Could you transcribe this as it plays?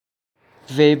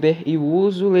Weber e o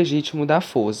uso legítimo da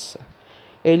força.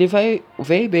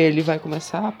 Weber ele vai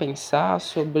começar a pensar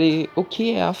sobre o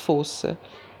que é a força,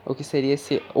 o que seria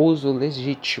esse uso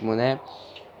legítimo, né?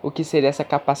 O que seria essa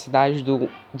capacidade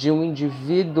de um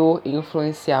indivíduo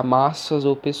influenciar massas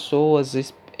ou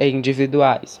pessoas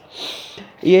individuais.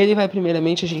 E ele vai,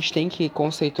 primeiramente, a gente tem que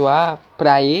conceituar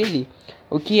para ele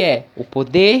o que é o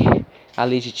poder, a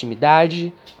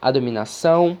legitimidade, a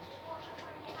dominação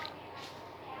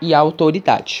e a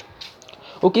autoridade.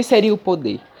 O que seria o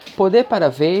poder? Poder para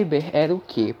Weber era o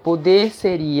quê? Poder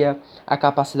seria a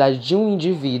capacidade de um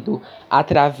indivíduo,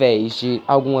 através de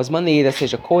algumas maneiras,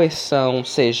 seja coerção,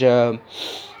 seja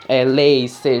lei,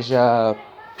 seja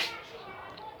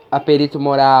aperito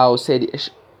moral, seria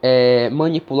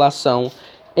manipulação,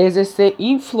 exercer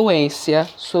influência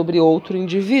sobre outro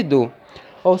indivíduo.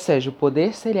 Ou seja, o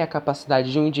poder seria a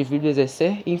capacidade de um indivíduo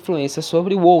exercer influência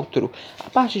sobre o outro, a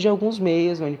partir de alguns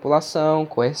meios, manipulação,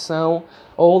 coerção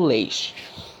ou leis,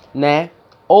 né?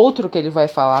 Outro que ele vai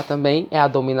falar também é a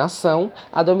dominação.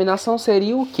 A dominação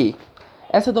seria o quê?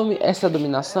 Essa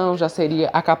dominação já seria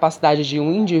a capacidade de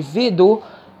um indivíduo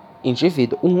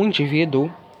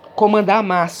comandar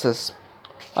massas.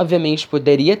 Obviamente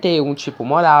poderia ter um tipo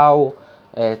moral,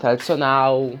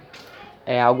 tradicional,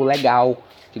 algo legal,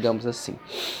 digamos assim,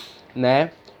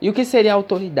 né? E o que seria a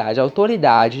autoridade? A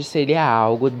autoridade seria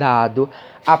algo dado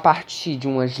a partir de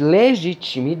uma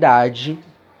legitimidade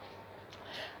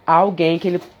a alguém que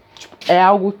ele é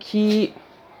algo que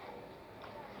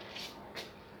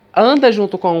anda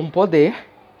junto com um poder,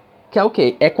 que é o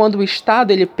quê? É quando o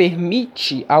Estado ele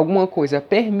permite alguma coisa,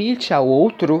 permite ao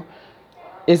outro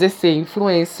exercer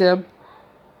influência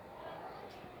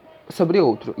sobre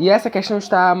outro. E essa questão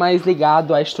está mais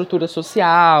ligada à estrutura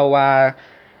social, a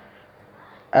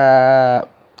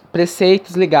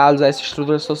preceitos ligados a essa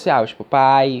estrutura social, tipo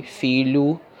pai,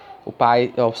 filho, o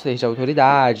pai, ou seja,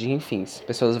 autoridade, enfim,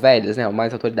 pessoas velhas, né, ou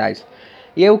mais autoridades.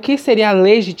 E aí, o que seria a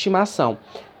legitimação?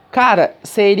 Cara,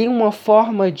 seria uma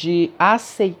forma de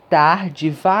aceitar, de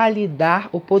validar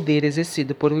o poder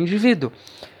exercido por um indivíduo.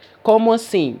 Como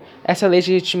assim? Essa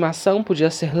legitimação podia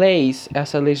ser leis,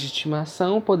 essa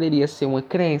legitimação poderia ser uma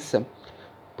crença,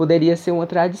 poderia ser uma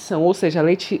tradição, ou seja,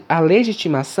 a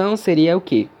legitimação seria o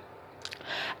quê?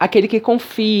 Aquele que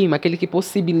confirma, aquele que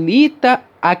possibilita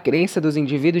a crença dos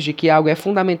indivíduos de que algo é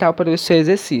fundamental para o seu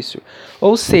exercício.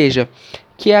 Ou seja,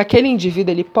 que aquele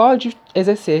indivíduo ele pode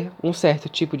exercer um certo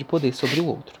tipo de poder sobre o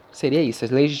outro. Seria isso, a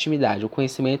legitimidade, o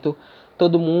conhecimento,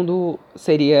 todo mundo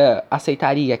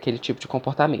aceitaria aquele tipo de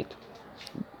comportamento.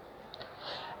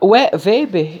 O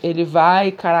Weber ele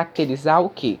vai caracterizar o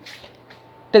quê?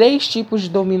 3 tipos de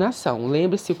dominação.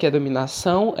 Lembre-se, o que é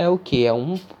dominação é o quê? É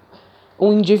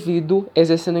um indivíduo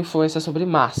exercendo influência sobre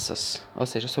massas, ou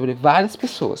seja, sobre várias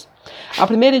pessoas. A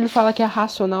primeira ele fala que é a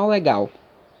racional legal.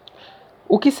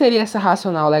 O que seria essa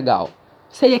racional legal?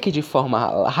 Seria que de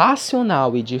forma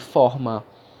racional e de forma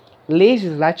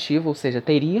legislativa, ou seja,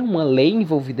 teria uma lei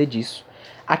envolvida disso.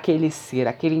 Aquele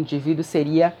indivíduo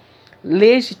seria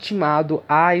legitimado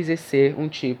a exercer um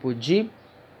tipo de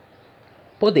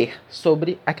poder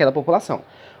sobre aquela população.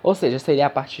 Ou seja, seria a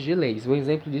partir de leis. Um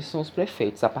exemplo disso são os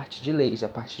prefeitos. A partir de leis, a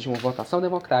partir de uma votação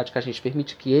democrática, a gente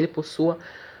permite que ele possua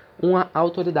uma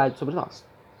autoridade sobre nós.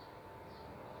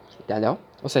 Entendeu?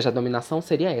 Ou seja, a dominação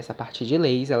seria essa. A partir de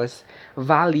leis, elas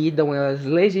validam, elas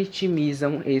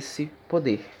legitimizam esse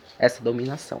poder, essa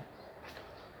dominação.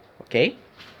 Ok?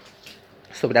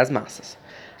 Sobre as massas.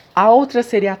 A outra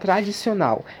seria a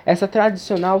tradicional. Essa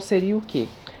tradicional seria o quê?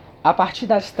 A partir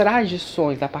das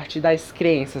tradições, a partir das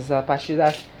crenças, a partir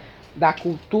da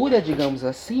cultura, digamos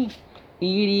assim,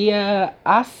 iria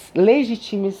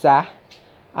legitimizar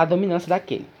a dominância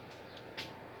daquele.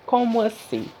 Como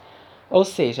assim? Ou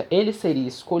seja, ele seria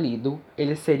escolhido,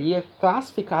 ele seria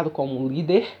classificado como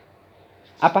líder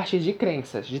a partir de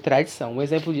crenças, de tradição. Um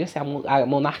exemplo disso é a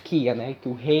monarquia, né? Que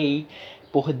o rei,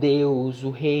 por Deus, o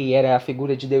rei era a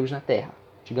figura de Deus na Terra,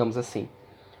 digamos assim.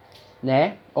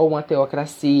 Né? Ou uma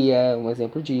teocracia, um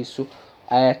exemplo disso.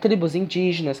 Tribos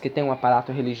indígenas que tem um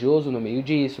aparato religioso no meio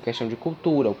disso, questão de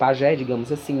cultura, o pajé,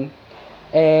 digamos assim.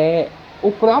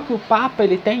 O próprio Papa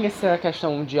ele tem essa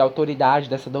questão de autoridade,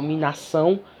 dessa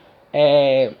dominação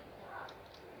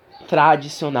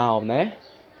tradicional, né?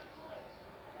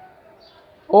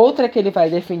 Outra que ele vai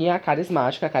definir é a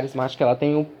carismática. A carismática ela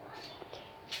tem um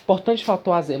importante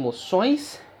fator as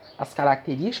emoções, as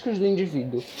características do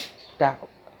indivíduo. Tá?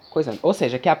 Ou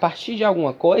seja, que a partir de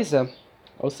alguma coisa,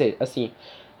 ou seja, assim,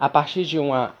 a partir de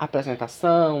uma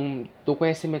apresentação, do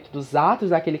conhecimento dos atos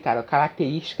daquele cara,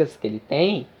 características que ele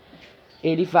tem,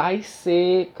 ele vai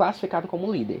ser classificado como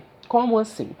líder. Como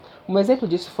assim? Um exemplo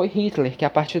disso foi Hitler, que a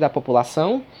partir da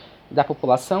população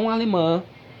alemã,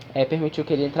 permitiu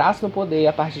que ele entrasse no poder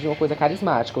a partir de uma coisa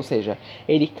carismática, ou seja,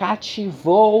 ele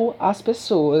cativou as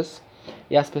pessoas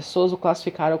e as pessoas o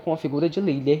classificaram como uma figura de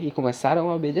líder e começaram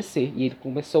a obedecer, e ele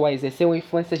começou a exercer uma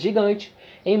influência gigante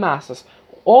em massas.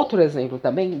 Outro exemplo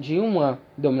também de uma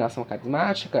dominação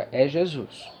carismática é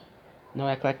Jesus. Não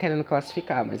é querendo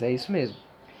classificar, mas é isso mesmo.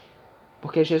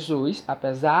 Porque Jesus,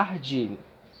 apesar de...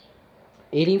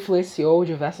 ele influenciou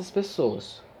diversas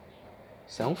pessoas.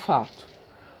 Isso é um fato.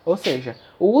 Ou seja,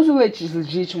 o uso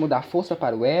legítimo da força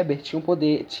para o Weber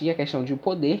tinha a questão de um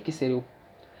poder, que seria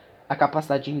a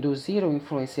capacidade de induzir ou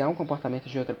influenciar um comportamento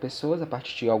de outras pessoas a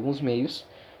partir de alguns meios.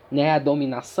 Né? A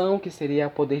dominação, que seria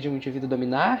o poder de um indivíduo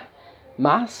dominar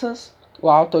massas. Ou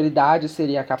a autoridade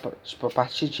seria a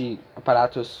partir de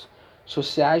aparatos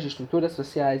sociais, de estruturas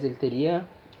sociais, ele teria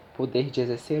poder de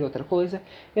exercer outra coisa.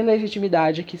 E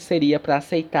legitimidade, que seria para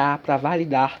aceitar, para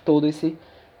validar todo esse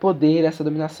poder, essa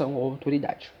dominação ou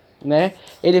autoridade. Né?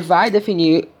 Ele vai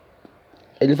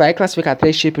classificar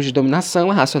 3 tipos de dominação: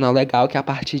 a racional legal, que a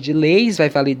partir de leis vai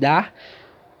validar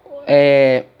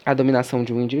a dominação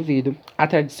de um indivíduo; a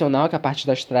tradicional, que a partir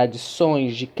das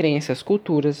tradições, de crenças,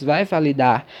 culturas, vai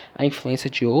validar a influência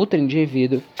de outro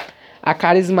indivíduo; a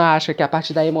carismática, que a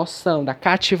partir da emoção, da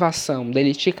cativação,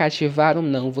 dele te cativar ou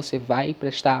não, você vai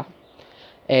prestar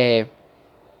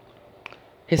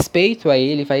respeito a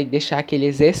ele, vai deixar que ele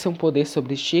exerça um poder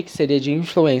sobre ti, que seria de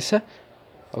influência,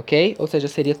 ok? Ou seja,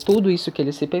 seria tudo isso que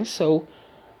ele se pensou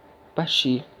a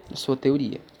partir de sua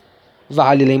teoria.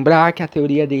 Vale lembrar que a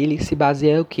teoria dele se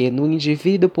baseia o quê? No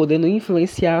indivíduo podendo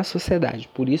influenciar a sociedade.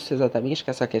 Por isso, exatamente, que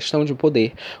essa questão de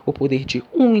poder, o poder de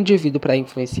um indivíduo para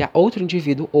influenciar outro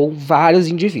indivíduo ou vários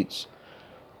indivíduos.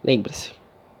 Lembre-se,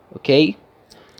 ok?